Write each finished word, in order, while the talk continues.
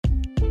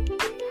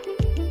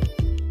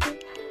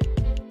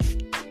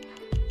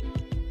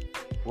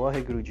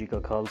Waheguru Ji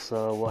Ka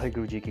Khalsa,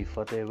 Waheguru Ji Ki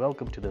Fateh.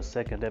 Welcome to the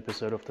second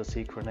episode of the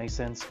Sikh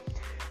Renaissance.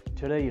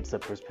 Today it's a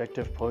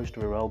perspective post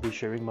where I'll be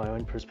sharing my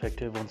own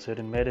perspective on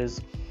certain matters.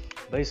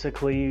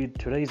 Basically,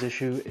 today's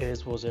issue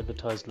was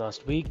advertised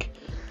last week,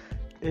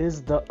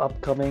 is the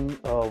upcoming,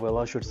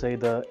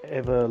 the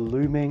ever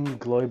looming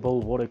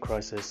global water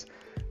crisis.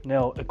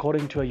 Now,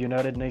 according to a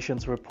United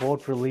Nations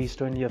report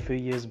released only a few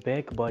years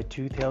back, by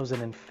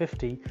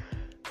 2050,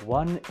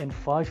 1 in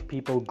 5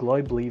 people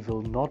globally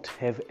will not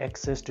have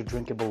access to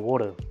drinkable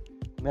water.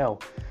 Now,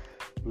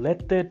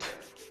 let that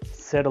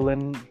settle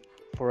in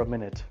for a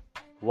minute.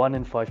 1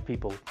 in 5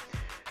 people.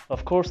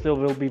 Of course, there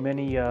will be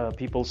many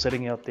people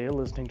sitting out there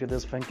listening to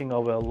this thinking,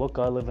 oh well, look,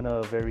 I live in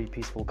a very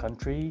peaceful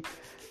country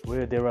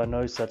where there are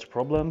no such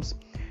problems.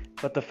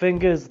 But the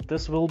thing is,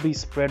 this will be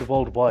spread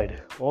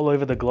worldwide, all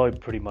over the globe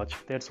pretty much.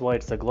 That's why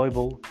it's a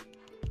global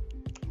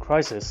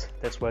crisis.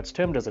 That's why it's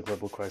termed as a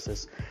global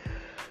crisis.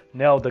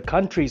 Now, the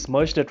countries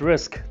most at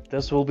risk,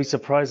 this will be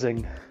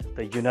surprising.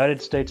 The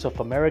United States of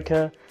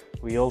America,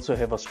 we also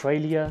have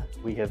Australia,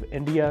 we have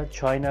India,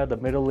 China, the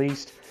Middle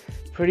East,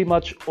 pretty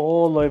much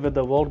all over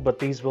the world, but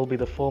these will be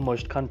the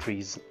foremost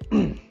countries.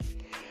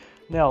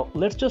 Now,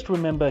 let's just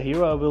remember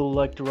here, I will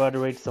like to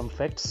reiterate some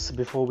facts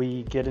before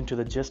we get into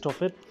the gist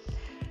of it.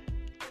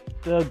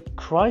 The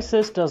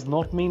crisis does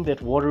not mean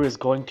that water is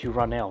going to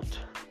run out,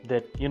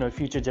 that,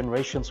 future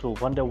generations will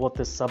wonder what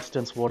this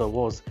substance water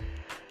was.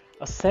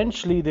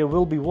 Essentially, there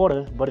will be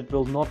water, but it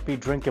will not be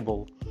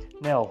drinkable.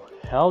 Now,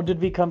 how did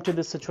we come to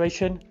this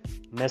situation?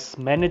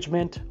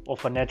 Mismanagement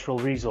of a natural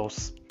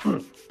resource.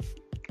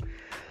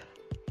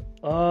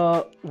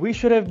 We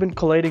should have been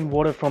collating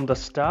water from the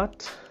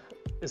start,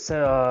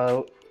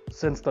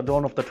 since the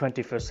dawn of the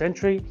 21st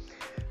century.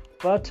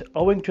 But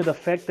owing to the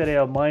fact that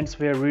our minds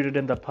were rooted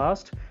in the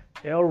past,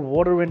 our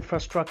water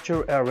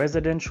infrastructure, our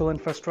residential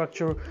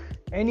infrastructure,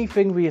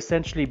 anything we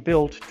essentially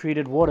built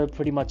treated water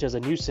pretty much as a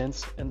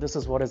nuisance, and this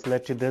is what has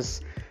led to this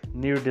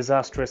near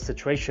disastrous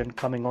situation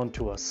coming on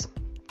to us.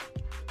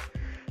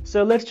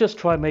 So let's just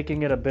try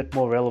making it a bit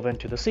more relevant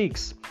to the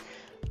Sikhs.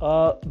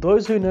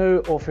 Those who know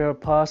of our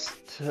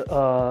past,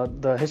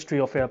 the history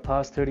of our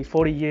past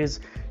 30-40 years,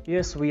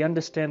 yes, we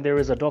understand there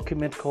is a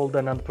document called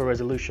the Anandpur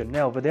Resolution.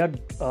 Now, without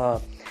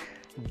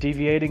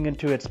deviating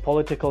into its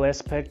political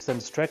aspects and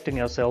distracting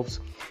ourselves,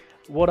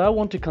 what I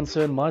want to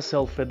concern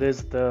myself with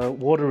is the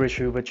water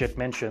issue which it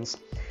mentions.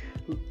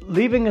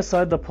 Leaving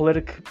aside the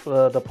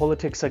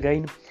politics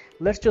again,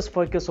 let's just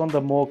focus on the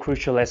more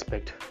crucial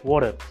aspect,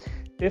 water.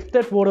 If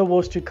that water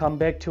was to come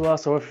back to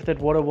us, or if that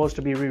water was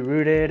to be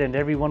rerouted and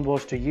everyone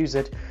was to use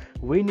it,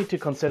 we need to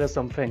consider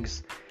some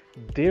things.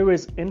 There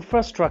is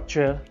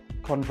infrastructure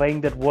conveying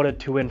that water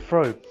to and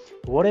fro.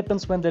 What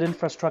happens when that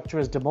infrastructure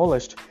is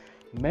demolished?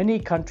 Many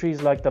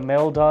countries like the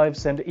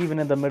Maldives and even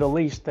in the Middle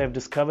East, they've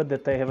discovered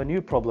that they have a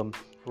new problem.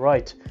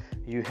 Right,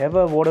 you have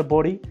a water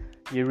body,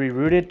 you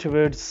reroute it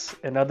towards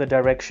another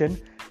direction,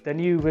 then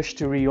you wish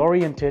to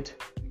reorient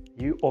it,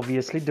 you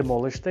obviously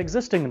demolish the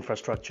existing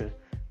infrastructure.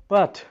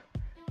 But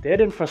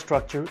that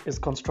infrastructure is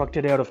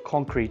constructed out of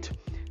concrete.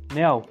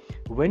 Now,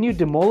 when you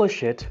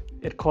demolish it,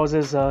 it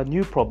causes a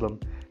new problem,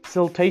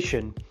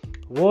 siltation.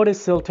 What is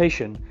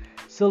siltation?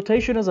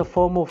 Siltation is a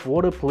form of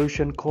water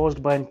pollution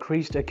caused by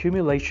increased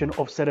accumulation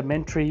of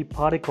sedimentary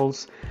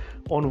particles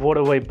on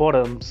waterway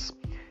bottoms.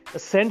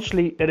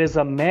 Essentially, it is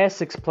a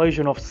mass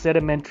explosion of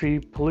sedimentary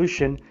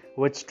pollution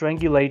which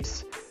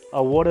strangulates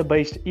a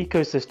water-based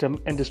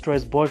ecosystem and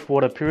destroys both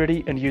water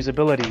purity and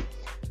usability.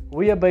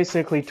 We are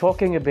basically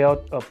talking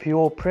about a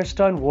pure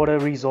pristine water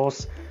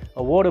resource,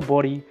 a water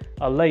body,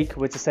 a lake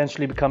which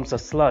essentially becomes a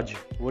sludge.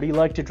 Would you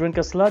like to drink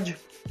a sludge?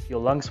 Your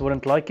lungs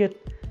wouldn't like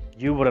it.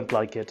 You wouldn't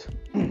like it.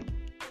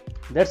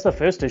 That's the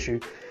first issue.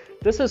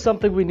 This is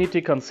something we need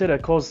to consider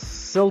because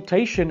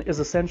siltation is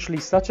essentially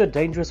such a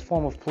dangerous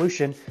form of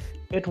pollution.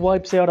 It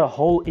wipes out a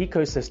whole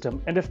ecosystem,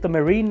 and if the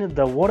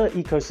water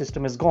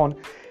ecosystem is gone,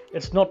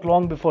 it's not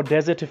long before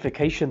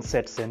desertification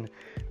sets in.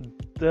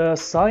 The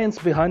science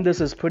behind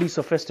this is pretty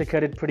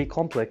sophisticated, pretty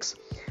complex.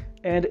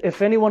 And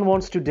if anyone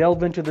wants to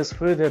delve into this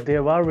further,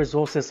 there are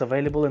resources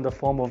available in the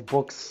form of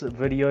books,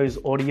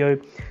 videos, audio,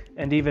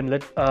 and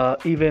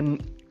even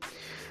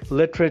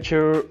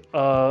literature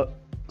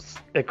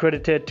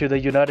accredited to the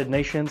United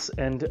Nations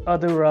and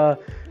other,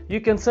 you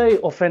can say,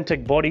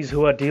 authentic bodies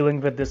who are dealing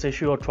with this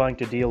issue or trying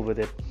to deal with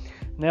it.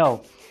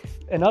 Now,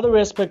 another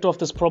aspect of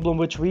this problem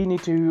which we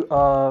need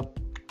to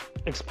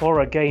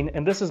explore again,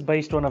 and this is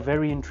based on a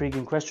very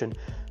intriguing question.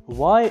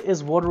 Why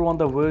is water on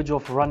the verge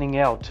of running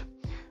out?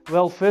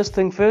 Well, first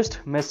thing first,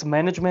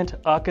 mismanagement,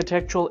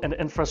 architectural and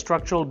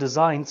infrastructural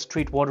designs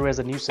treat water as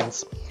a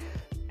nuisance.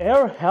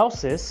 Our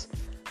houses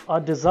are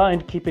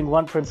designed keeping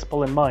one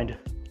principle in mind.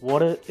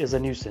 Water is a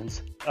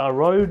nuisance. Our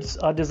roads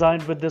are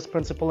designed with this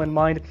principle in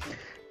mind.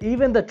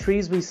 Even the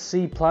trees we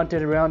see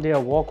planted around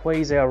our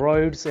walkways, our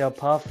roads, our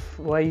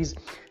pathways,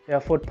 our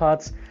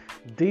footpaths,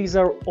 these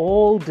are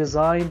all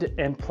designed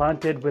and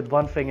planted with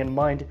one thing in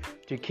mind: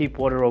 to keep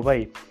water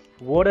away.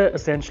 Water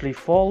essentially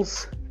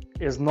falls,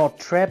 is not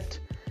trapped,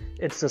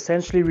 It's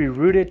essentially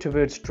rerouted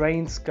towards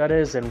drains,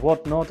 gutters and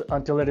whatnot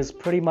until it is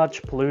pretty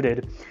much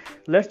polluted.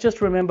 Let's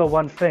just remember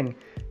one thing.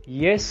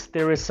 Yes,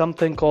 there is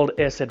something called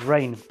acid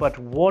rain, but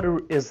water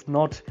is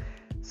not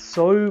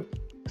so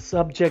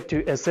subject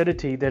to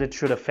acidity that it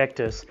should affect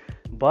us.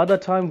 By the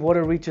time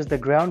water reaches the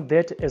ground,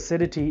 that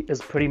acidity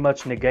is pretty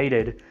much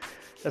negated.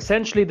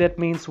 Essentially, that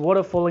means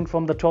water falling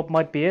from the top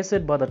might be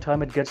acid. By the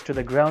time it gets to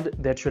the ground,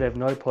 that should have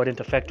no potent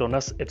effect on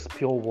us. It's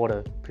pure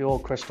water, pure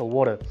crystal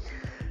water.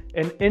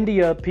 In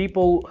India,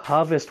 people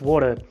harvest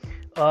water.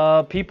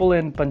 People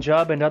in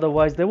Punjab and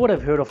otherwise, they would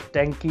have heard of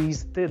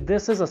tankis.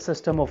 This is a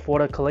system of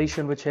water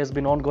collation which has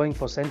been ongoing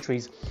for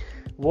centuries.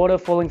 Water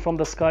falling from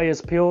the sky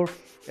is pure.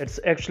 It's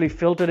actually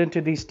filtered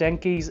into these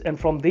tankis, and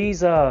from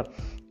these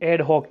ad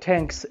hoc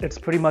tanks, it's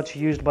pretty much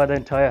used by the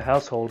entire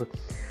household.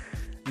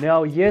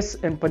 Now, yes,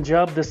 in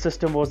Punjab, this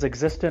system was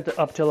existent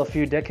up till a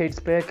few decades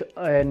back,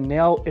 and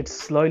now it's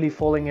slowly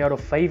falling out of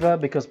favor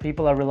because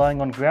people are relying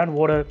on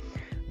groundwater.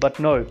 But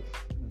no,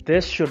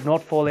 this should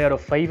not fall out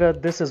of favor.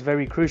 This is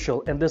very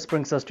crucial, and this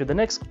brings us to the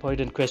next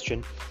point in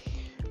question.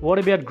 What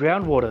about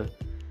groundwater?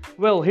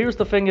 Well, here's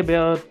the thing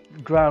about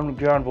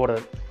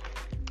groundwater.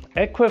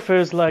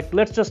 Aquifers, like,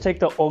 let's just take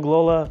the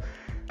Oglola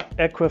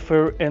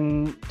aquifer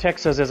in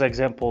Texas as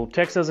example.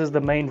 Texas is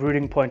the main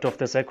rooting point of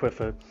this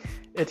aquifer.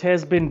 It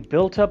has been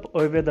built up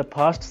over the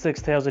past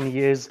 6,000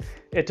 years.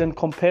 It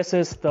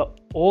encompasses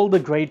all the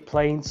Great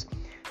Plains,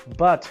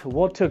 but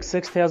what took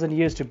 6,000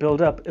 years to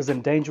build up is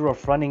in danger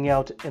of running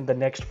out in the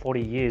next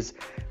 40 years.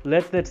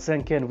 Let that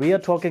sink in. We are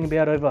talking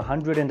about over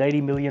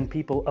 180 million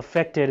people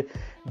affected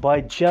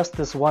by just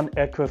this one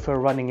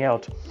aquifer running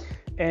out.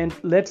 And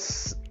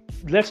let's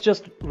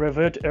just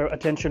revert our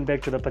attention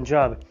back to the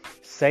Punjab.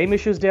 Same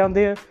issues down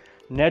there.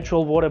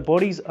 Natural water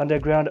bodies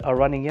underground are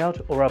running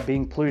out or are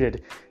being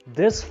polluted.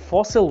 This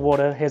fossil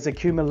water has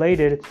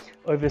accumulated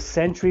over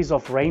centuries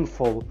of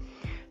rainfall,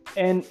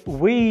 and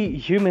we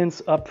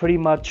humans are pretty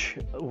much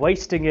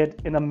wasting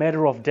it in a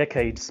matter of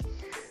decades.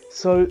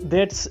 So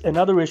that's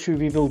another issue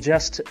we will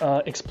just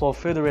explore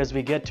further as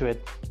we get to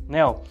it.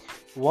 Now,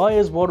 why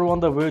is water on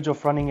the verge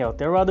of running out?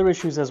 There are other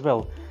issues as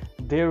well.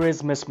 There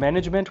is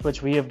mismanagement,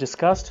 which we have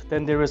discussed.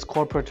 Then there is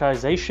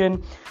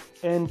corporatization.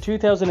 In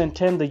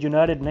 2010, the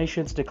United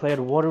Nations declared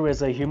water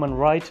as a human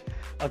right,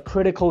 a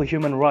critical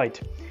human right.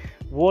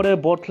 Water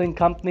bottling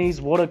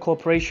companies, water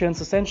corporations,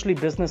 essentially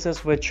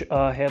businesses which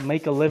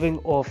make a living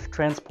of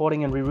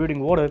transporting and rerouting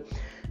water,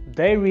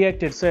 they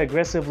reacted so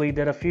aggressively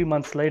that a few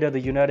months later, the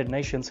United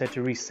Nations had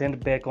to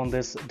rescind back on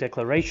this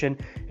declaration.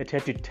 It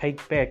had to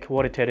take back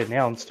what it had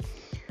announced.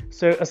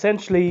 So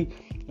essentially,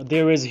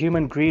 there is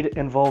human greed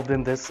involved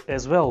in this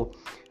as well.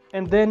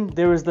 And then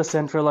there is the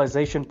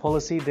centralization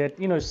policy that,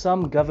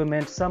 some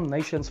governments, some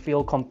nations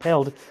feel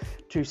compelled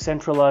to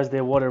centralize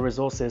their water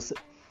resources.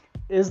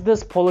 Is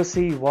this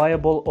policy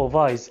viable or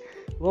wise?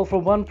 Well,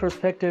 from one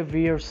perspective,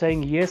 we are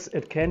saying yes,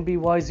 it can be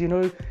wise.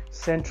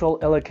 Central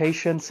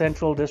allocation,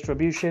 central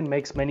distribution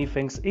makes many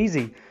things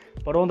easy.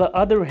 But on the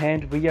other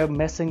hand, we are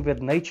messing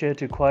with nature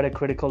to quite a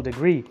critical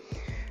degree.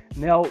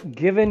 Now,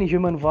 given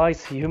human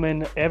vice,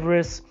 human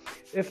avarice,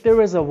 if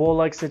there is a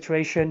war-like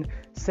situation,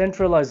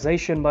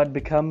 centralization might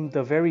become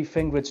the very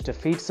thing which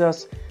defeats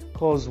us,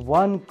 cause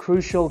one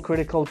crucial,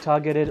 critical,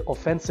 targeted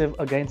offensive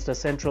against a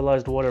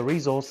centralized water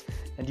resource,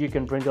 and you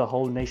can bring a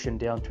whole nation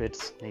down to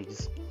its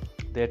knees.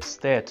 That's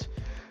that.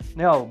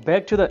 Now,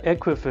 back to the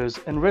aquifers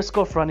and risk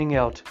of running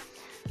out.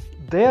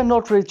 They are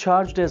not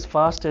recharged as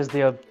fast as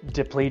they are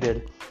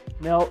depleted.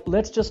 Now,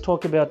 let's just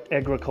talk about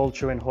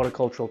agriculture and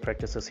horticultural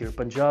practices here.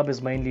 Punjab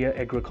is mainly an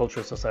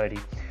agricultural society.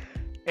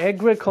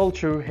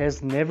 Agriculture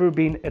has never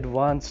been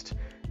advanced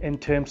in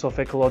terms of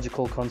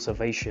ecological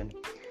conservation.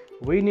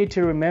 We need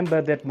to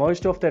remember that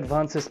most of the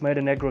advances made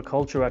in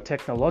agriculture are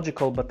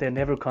technological, but they're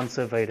never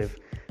conservative.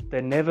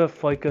 They never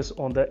focus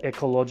on the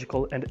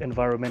ecological and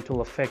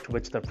environmental effect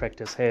which the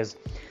practice has.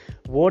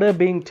 Water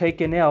being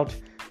taken out,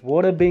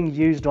 water being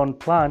used on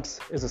plants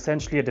is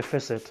essentially a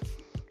deficit.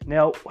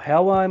 Now,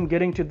 how I'm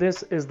getting to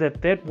this is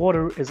that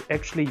water is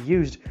actually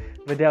used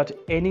without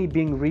any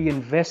being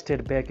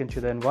reinvested back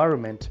into the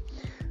environment.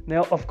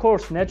 Now, of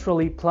course,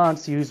 naturally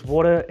plants use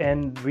water,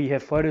 and we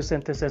have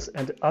photosynthesis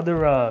and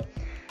other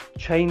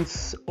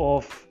chains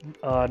of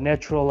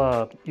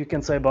natural, you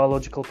can say,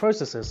 biological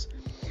processes.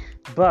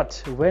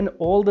 But when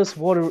all this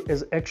water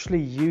is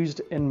actually used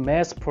in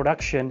mass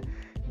production,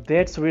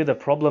 that's where the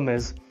problem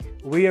is.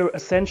 We are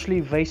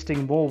essentially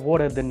wasting more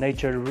water than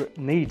nature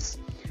needs.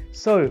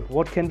 So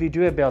what can we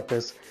do about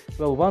this?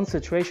 Well, one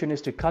situation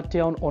is to cut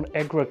down on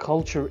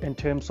agriculture in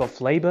terms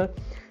of labor,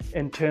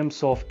 in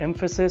terms of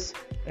emphasis,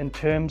 in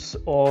terms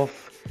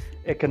of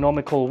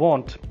economical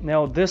want.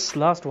 Now, this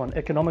last one,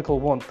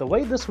 economical want, the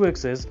way this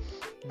works is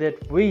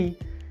that we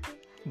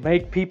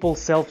make people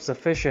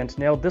self-sufficient.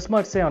 Now, this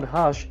might sound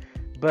harsh,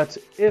 But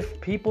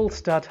if people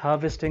start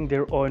harvesting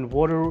their own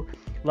water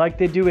like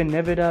they do in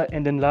Nevada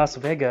and in Las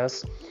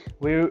Vegas,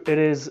 where it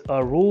is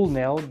a rule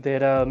now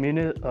that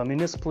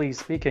municipally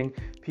speaking,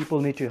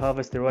 people need to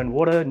harvest their own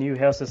water, new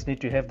houses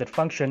need to have that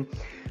function,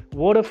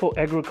 water for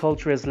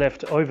agriculture is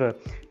left over.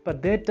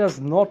 But that does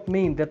not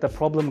mean that the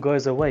problem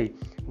goes away.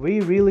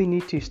 We really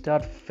need to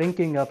start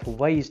thinking up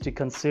ways to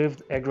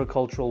conserve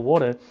agricultural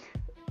water,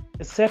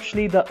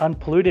 especially the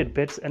unpolluted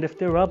bits, and if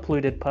there are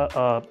polluted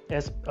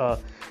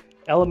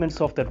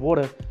elements of that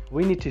water,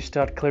 we need to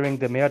start clearing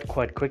them out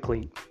quite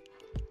quickly.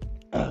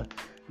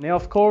 Now,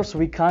 of course,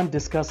 we can't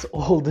discuss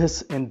all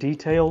this in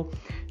detail.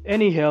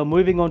 Anyhow,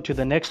 moving on to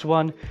the next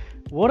one.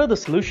 What are the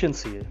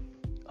solutions here?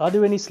 Are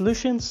there any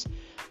solutions?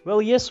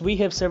 Well, yes, we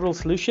have several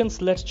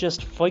solutions. Let's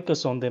just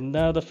focus on them.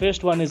 Now, the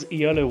first one is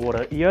Eolo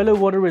Water. Eolo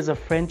Water is a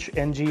French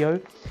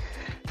NGO.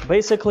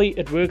 Basically,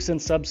 it works in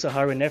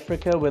sub-Saharan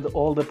Africa with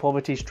all the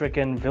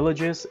poverty-stricken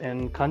villages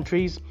and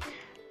countries.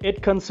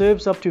 It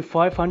conserves up to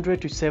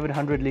 500 to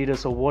 700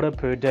 liters of water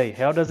per day.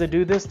 How does it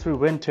do this? Through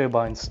wind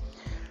turbines.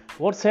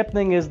 What's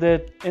happening is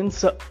that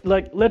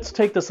let's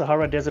take the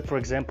Sahara Desert for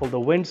example. The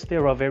winds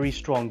there are very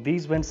strong.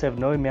 These winds have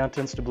no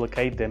mountains to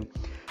blockade them.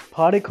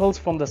 Particles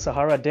from the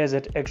Sahara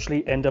Desert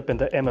actually end up in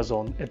the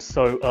Amazon. It's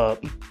so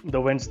the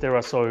winds there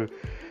are so,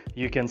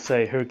 you can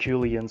say,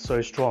 Herculean,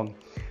 so strong.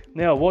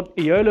 Now, what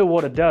Eolo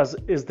Water does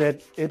is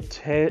that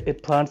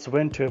it plants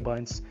wind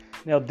turbines.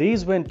 Now,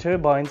 these wind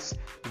turbines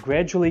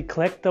gradually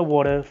collect the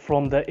water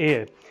from the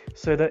air.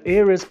 So the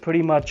air is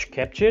pretty much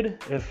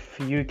captured, if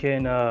you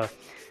can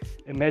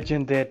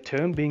imagine that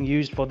term being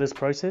used for this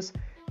process.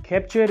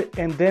 Captured,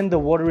 and then the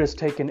water is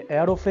taken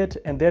out of it,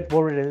 and that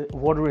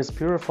water is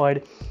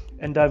purified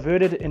and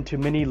diverted into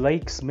many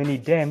lakes, many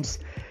dams,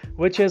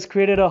 which has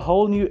created a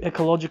whole new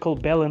ecological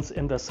balance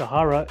in the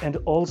Sahara and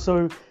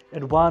also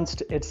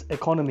advanced its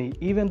economy.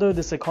 Even though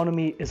this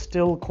economy is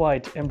still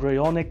quite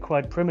embryonic,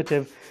 quite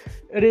primitive,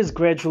 it is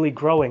gradually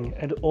growing,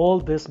 and all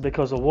this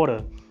because of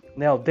water.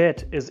 Now,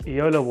 that is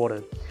Eolo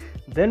Water.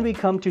 Then we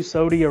come to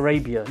Saudi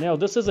Arabia. Now,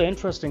 this is an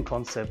interesting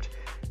concept.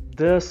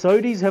 The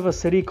Saudis have a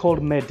city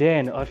called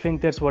Medan. I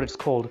think that's what it's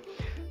called.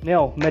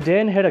 Now,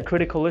 Medan had a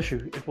critical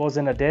issue. It was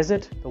in a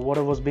desert. The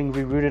water was being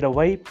rerouted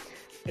away.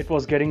 It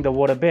was getting the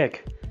water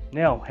back.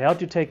 Now, how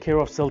to take care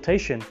of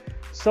siltation?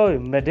 So,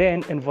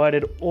 Medan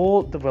invited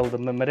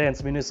the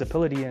Medan's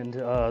municipality and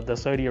the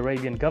Saudi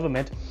Arabian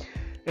government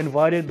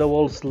invited the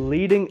world's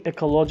leading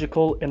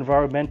ecological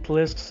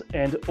environmentalists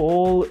and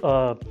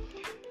all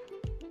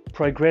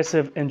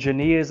progressive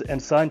engineers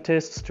and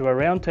scientists to a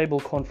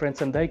roundtable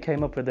conference, and they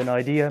came up with an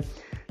idea.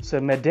 So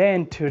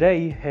Medan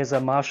today has a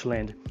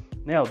marshland.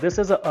 Now, this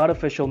is an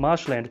artificial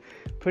marshland.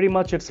 Pretty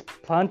much it's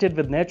planted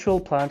with natural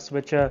plants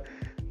which are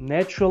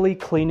naturally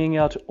cleaning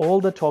out all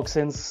the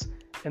toxins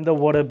in the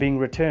water being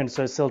returned.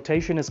 So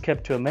siltation is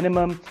kept to a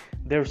minimum.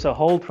 There's a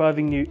whole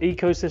thriving new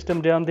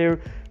ecosystem down there.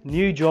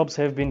 New jobs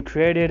have been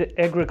created.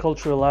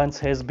 Agricultural lands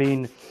has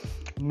been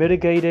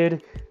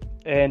mitigated.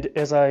 And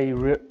as I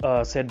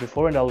said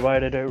before, and I'll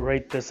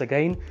reiterate this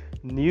again,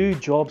 new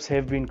jobs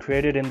have been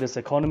created in this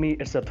economy.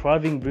 It's a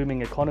thriving,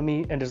 booming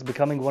economy, and is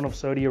becoming one of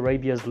Saudi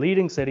Arabia's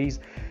leading cities,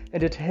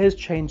 and it has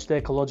changed the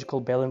ecological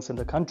balance in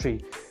the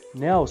country.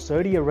 Now,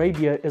 Saudi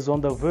Arabia is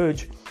on the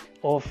verge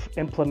of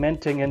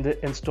implementing and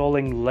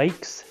installing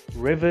lakes,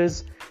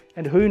 rivers,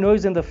 and who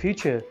knows in the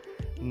future,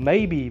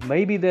 maybe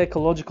the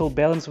ecological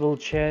balance will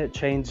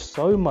change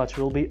so much,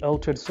 will be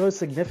altered so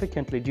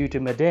significantly due to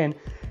Medan,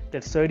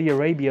 that Saudi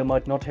Arabia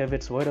might not have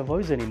its right of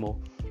voice anymore.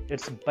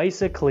 It's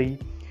basically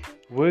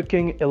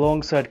working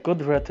alongside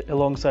Qudrat,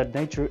 alongside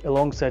nature,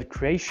 alongside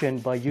creation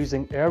by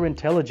using our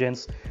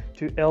intelligence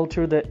to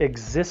alter the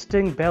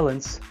existing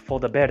balance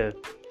for the better.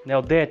 Now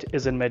that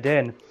is in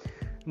Medan.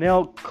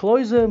 Now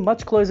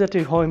much closer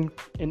to home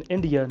in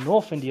India,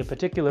 North India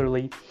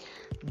particularly,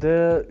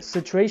 the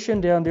situation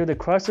down there, the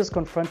crisis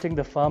confronting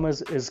the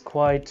farmers is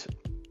quite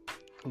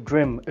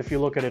grim if you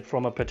look at it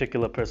from a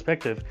particular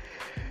perspective.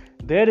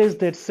 That is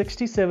that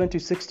 67 to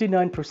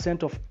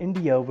 69% of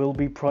India will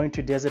be prone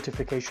to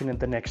desertification in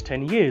the next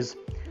 10 years.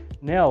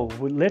 Now,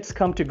 let's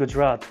come to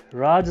Gujarat,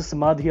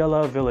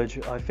 Rajsamadhyala village,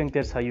 I think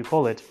that's how you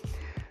call it.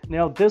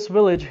 Now, this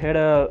village had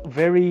a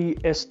very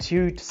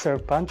astute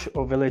Sarpanch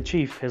or village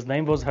chief. His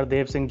name was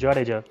Hardev Singh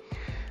Jadeja.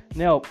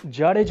 Now,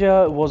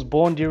 Jadeja was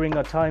born during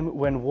a time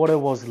when water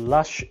was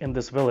lush in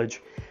this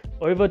village.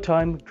 Over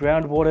time,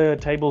 groundwater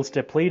tables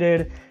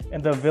depleted,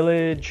 and the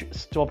village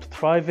stopped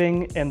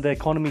thriving, and the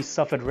economy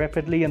suffered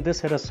rapidly, and this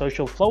had a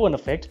social flow-on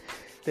effect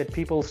that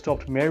people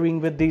stopped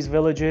marrying with these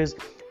villages.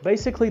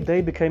 Basically,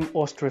 they became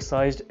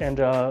ostracized and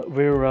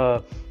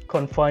were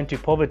confined to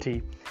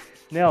poverty.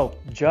 Now,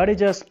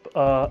 Jadeja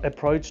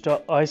approached an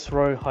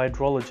ISRO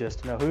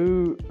hydrologist. Now,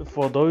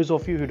 for those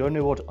of you who don't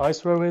know what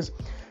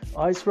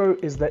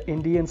ISRO is the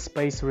Indian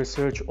Space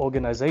Research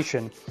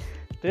Organization.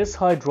 This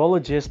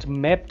hydrologist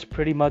mapped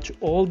pretty much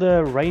all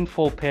the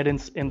rainfall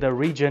patterns in the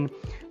region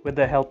with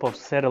the help of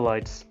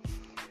satellites.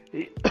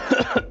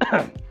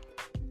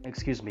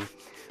 Excuse me.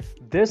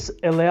 This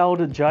allowed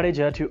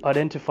Jadeja to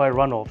identify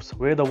runoffs,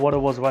 where the water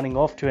was running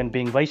off to and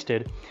being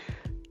wasted.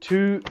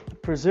 To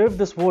preserve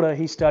this water,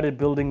 he started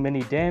building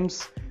many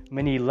dams,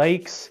 many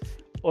lakes.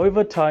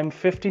 Over time,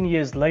 15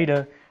 years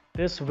later,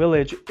 this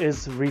village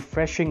is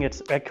refreshing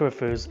its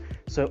aquifers.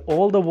 So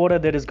all the water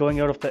that is going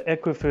out of the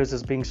aquifers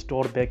is being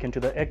stored back into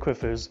the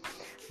aquifers.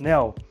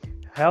 Now,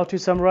 how to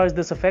summarize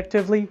this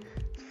effectively?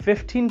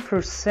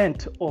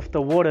 15% of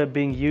the water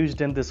being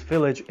used in this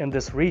village, in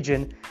this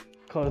region,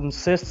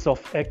 consists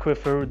of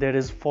aquifer, that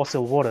is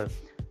fossil water.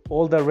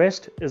 All the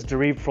rest is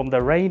derived from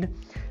the rain,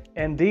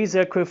 and these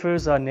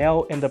aquifers are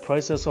now in the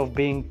process of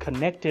being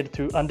connected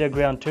through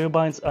underground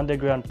turbines,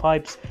 underground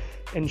pipes,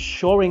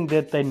 ensuring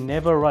that they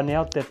never run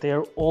out, that they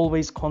are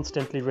always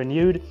constantly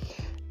renewed.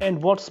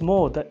 And what's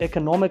more, the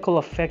economical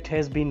effect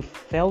has been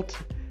felt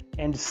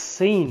and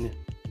seen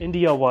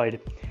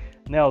India-wide.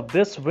 Now,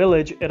 this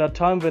village, at a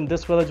time when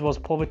this village was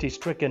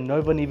poverty-stricken,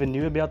 no one even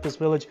knew about this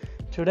village.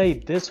 Today,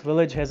 this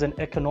village has an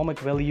economic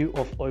value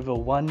of over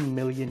 $1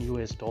 million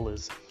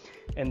US.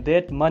 And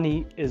that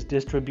money is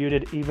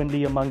distributed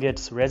evenly among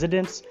its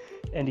residents.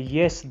 And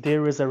yes,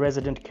 there is a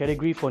resident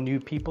category for new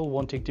people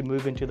wanting to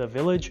move into the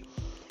village.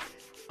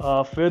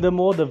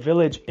 Furthermore, the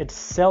village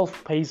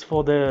itself pays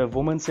for the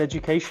women's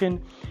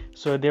education.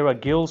 So there are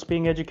girls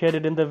being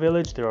educated in the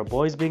village, there are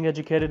boys being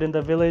educated in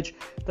the village.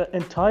 The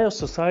entire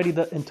society,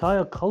 the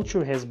entire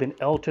culture has been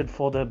altered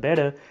for the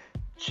better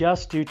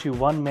just due to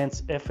one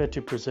man's effort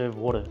to preserve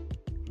water.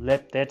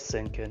 Let that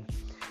sink in.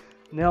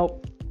 Now,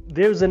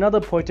 there's another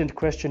poignant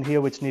question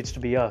here which needs to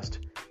be asked.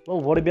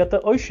 Well, what about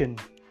the ocean?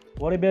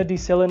 What about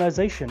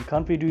desalinization?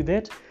 Can't we do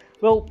that?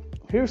 Well,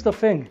 here's the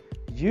thing.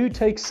 You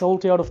take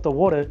salt out of the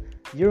water,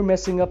 you're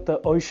messing up the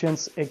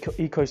ocean's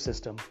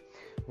ecosystem.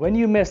 When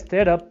you mess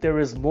that up, there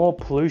is more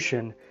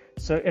pollution.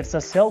 So it's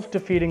a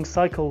self-defeating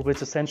cycle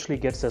which essentially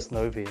gets us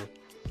nowhere.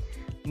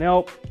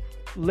 Now,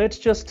 let's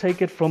just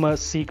take it from a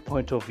Sikh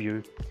point of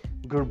view.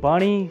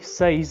 Gurbani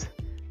says,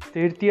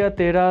 Tirtya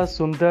tera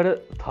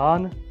sundar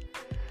than,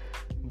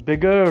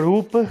 bigar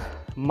roop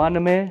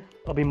man mein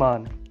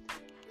abhiman.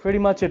 Pretty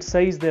much it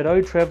says that,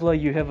 oh traveler,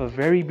 you have a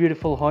very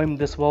beautiful home,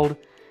 this world,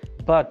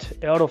 but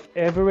out of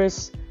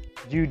avarice,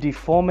 you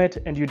deform it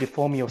and you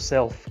deform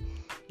yourself.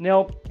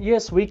 Now,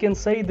 yes, we can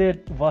say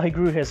that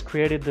Vaheguru has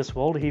created this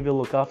world. He will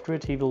look after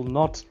it. He will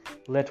not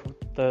let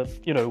the,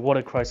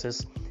 water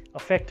crisis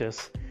affect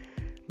us.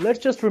 Let's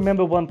just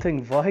remember one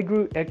thing.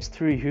 Vaheguru acts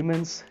through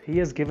humans. He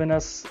has given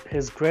us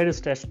his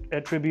greatest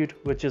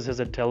attribute, which is his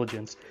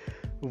intelligence.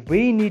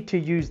 We need to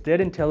use that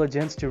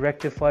intelligence to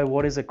rectify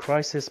what is a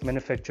crisis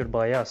manufactured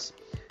by us.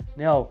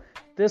 Now,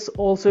 this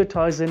also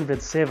ties in with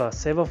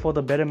Seva for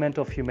the betterment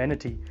of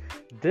humanity.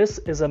 This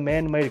is a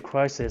man-made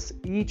crisis.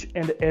 Each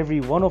and every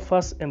one of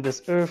us in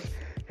this earth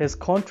has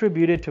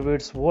contributed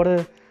towards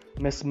water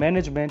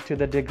mismanagement to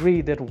the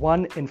degree that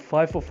 1 in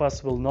 5 of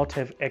us will not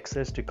have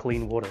access to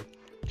clean water.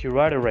 To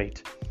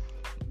reiterate,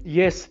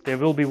 yes, there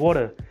will be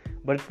water,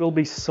 but it will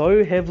be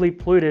so heavily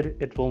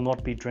polluted it will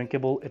not be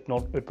drinkable, it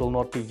will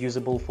not be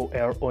usable for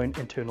our own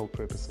internal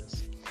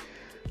purposes.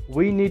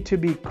 We need to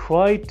be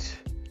quite,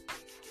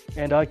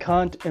 and I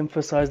can't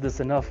emphasize this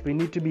enough, we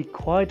need to be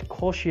quite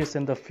cautious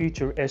in the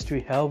future as to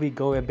how we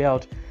go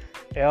about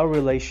our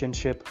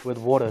relationship with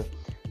water.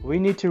 We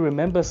need to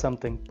remember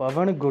something.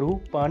 Pavan Guru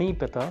Pani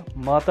Pita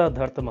Mata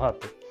Dhart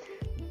Mahat.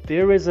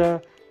 There is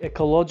a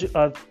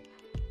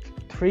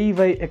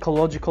three-way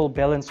ecological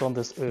balance on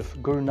this earth.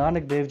 Guru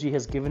Nanak Dev Ji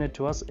has given it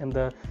to us in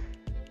the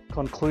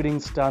concluding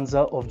stanza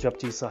of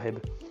Japji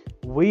Sahib.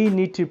 We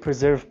need to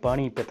preserve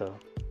Pani Pita.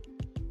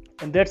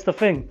 And that's the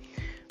thing.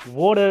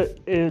 Water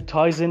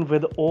ties in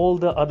with all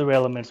the other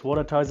elements.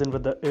 Water ties in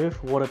with the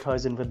earth. Water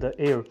ties in with the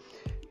air.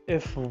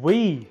 If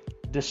we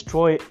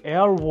destroy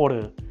our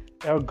water,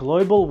 our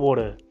global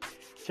water,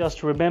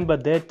 just remember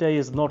that day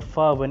is not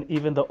far when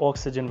even the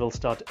oxygen will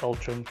start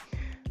altering.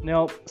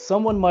 Now,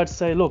 someone might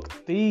say,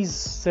 look, these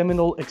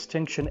seminal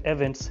extinction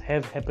events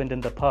have happened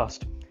in the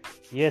past.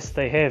 Yes,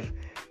 they have.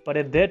 But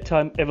at that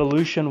time,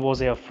 evolution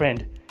was our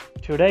friend.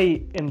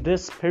 Today, in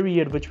this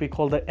period, which we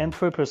call the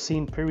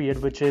Anthropocene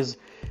period, which is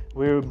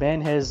where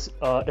man has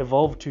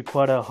evolved to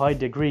quite a high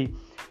degree,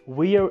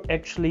 we are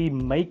actually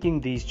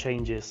making these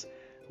changes.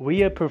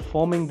 We are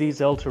performing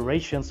these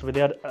alterations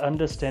without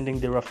understanding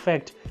their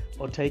effect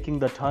or taking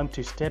the time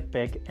to step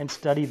back and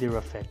study their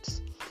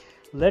effects.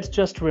 Let's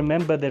just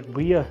remember that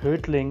we are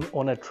hurtling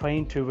on a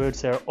train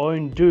towards our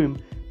own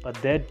doom, but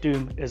that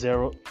doom is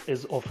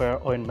of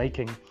our own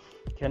making.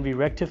 Can we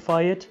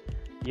rectify it?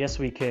 Yes,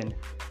 we can.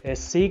 As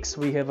Sikhs,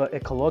 we have an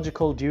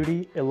ecological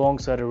duty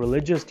alongside a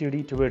religious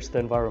duty towards the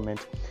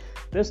environment.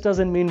 This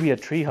doesn't mean we are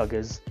tree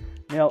huggers.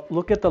 Now,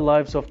 look at the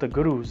lives of the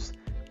Gurus.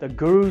 The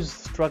Gurus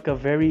struck a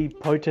very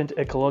potent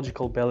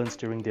ecological balance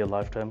during their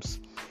lifetimes.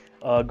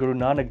 Guru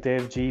Nanak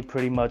Dev Ji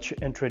pretty much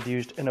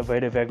introduced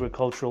innovative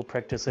agricultural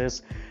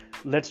practices.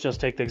 Let's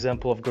just take the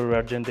example of Guru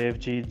Arjan Dev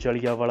Ji,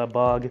 Jallianwala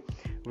Bagh,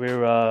 where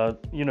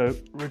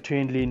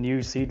routinely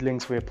new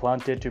seedlings were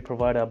planted to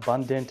provide an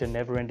abundant and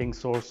never-ending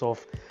source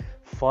of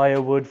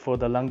firewood for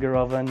the langar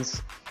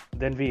ovens.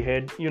 Then we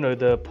had,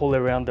 the pull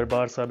around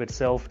Darbar Sahib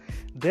itself.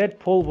 That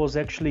pull was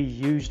actually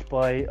used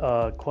by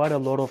quite a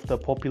lot of the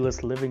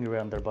populace living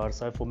around Darbar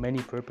Sahib for many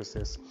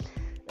purposes.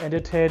 And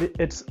it had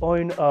its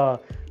own,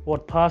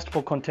 what passed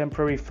for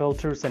contemporary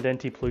filters and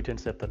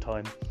anti-pollutants at the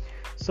time.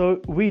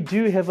 So we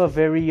do have a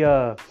very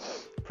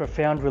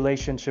profound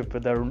relationship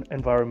with our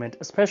environment,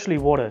 especially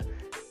water,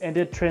 and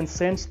it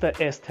transcends the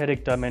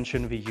aesthetic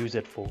dimension we use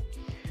it for.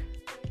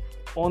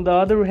 On the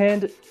other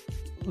hand,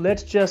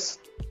 let's just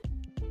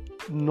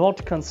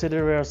not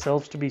consider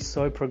ourselves to be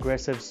so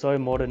progressive, so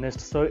modernist,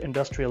 so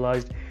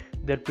industrialized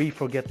that we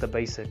forget the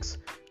basics.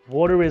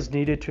 Water is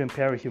needed to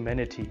empower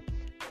humanity.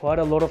 Quite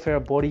a lot of our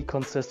body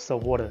consists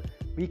of water.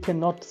 We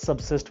cannot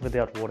subsist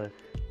without water.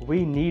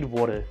 We need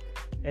water.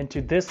 And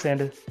to this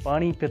end,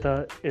 Pani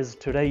Pita is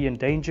today in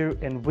danger,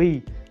 and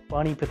we,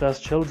 Pani Pita's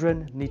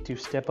children, need to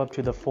step up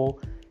to the fore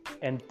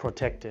and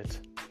protect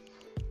it.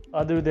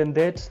 Other than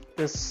that,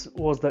 this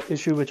was the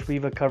issue which we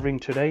were covering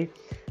today.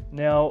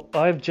 Now,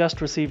 I've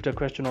just received a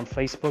question on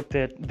Facebook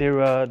that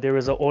there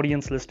is an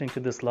audience listening to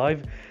this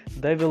live.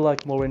 They will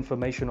like more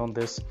information on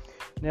this.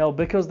 Now,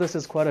 because this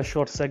is quite a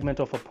short segment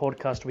of a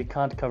podcast, we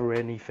can't cover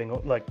anything,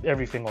 like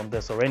everything on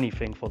this, or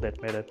anything for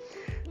that matter.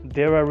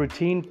 There are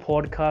routine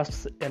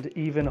podcasts and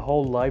even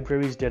whole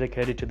libraries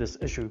dedicated to this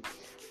issue.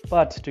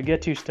 But to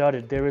get you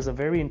started, there is a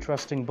very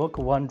interesting book,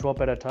 One Drop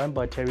at a Time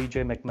by Terry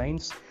J.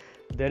 McMains.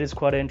 That is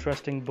quite an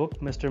interesting book.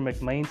 Mr.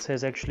 McMains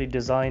has actually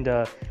designed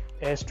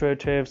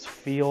astroturfs,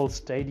 fields,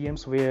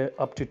 stadiums where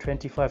up to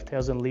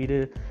 25,000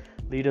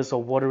 liters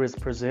of water is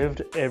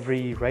preserved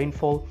every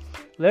rainfall.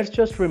 Let's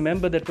just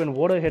remember that when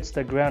water hits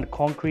the ground,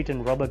 concrete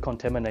and rubber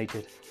contaminate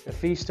it.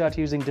 If we start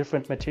using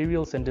different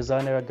materials and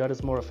design our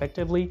gutters more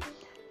effectively,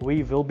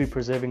 we will be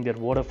preserving that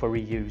water for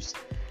reuse.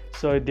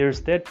 So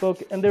there's that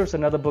book, and there's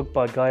another book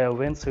by Gaia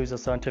Wentz, who's a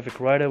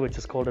scientific writer, which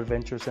is called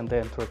Adventures in the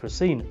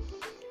Anthropocene.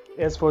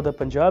 As for the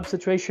Punjab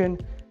situation,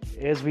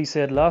 as we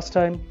said last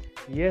time,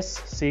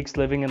 yes, Sikhs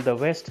living in the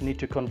West need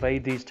to convey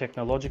these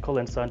technological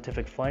and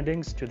scientific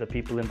findings to the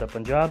people in the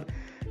Punjab,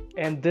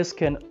 and this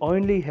can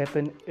only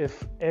happen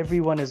if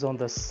everyone is on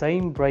the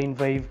same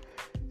brainwave,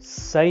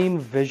 same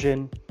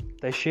vision,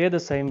 they share the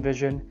same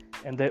vision,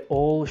 and they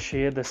all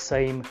share the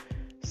same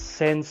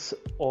sense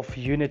of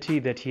unity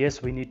that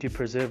yes, we need to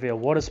preserve our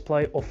water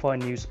supply or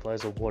find new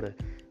supplies of water.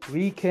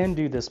 We can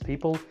do this,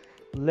 people.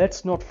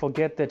 Let's not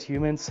forget that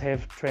humans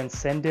have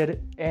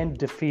transcended and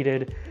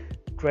defeated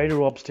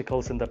greater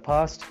obstacles in the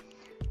past,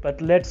 but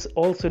let's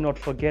also not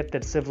forget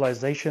that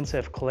civilizations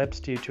have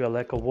collapsed due to a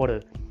lack of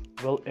water.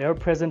 Will our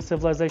present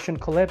civilization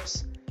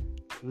collapse?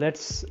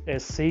 Let's,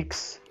 as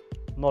Sikhs,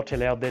 not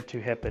allow that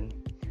to happen.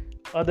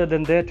 Other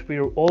than that, we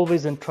are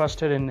always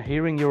interested in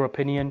hearing your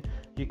opinion.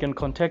 You can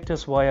contact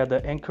us via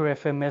the Anchor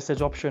FM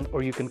message option,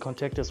 or you can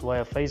contact us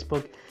via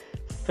Facebook.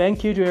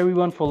 Thank you to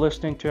everyone for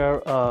listening to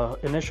our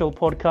initial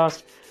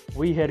podcast.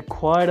 We had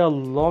quite a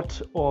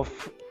lot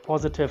of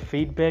positive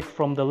feedback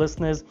from the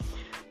listeners.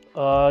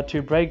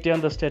 To break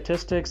down the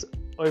statistics,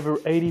 over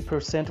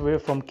 80% were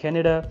from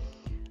Canada.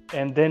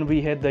 And then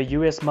we had the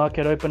US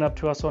market open up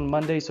to us on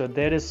Monday, so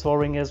that is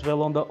soaring as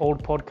well on the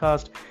old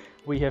podcast.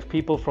 We have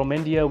people from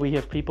India, we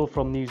have people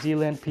from New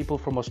Zealand, people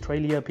from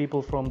Australia,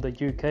 people from the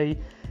UK,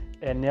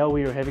 and now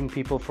we are having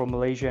people from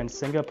Malaysia and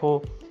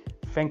Singapore.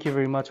 Thank you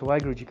very much.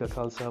 Waheguru Ji Ka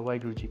Khalsa,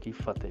 Waheguru Ji Ki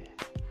Fateh.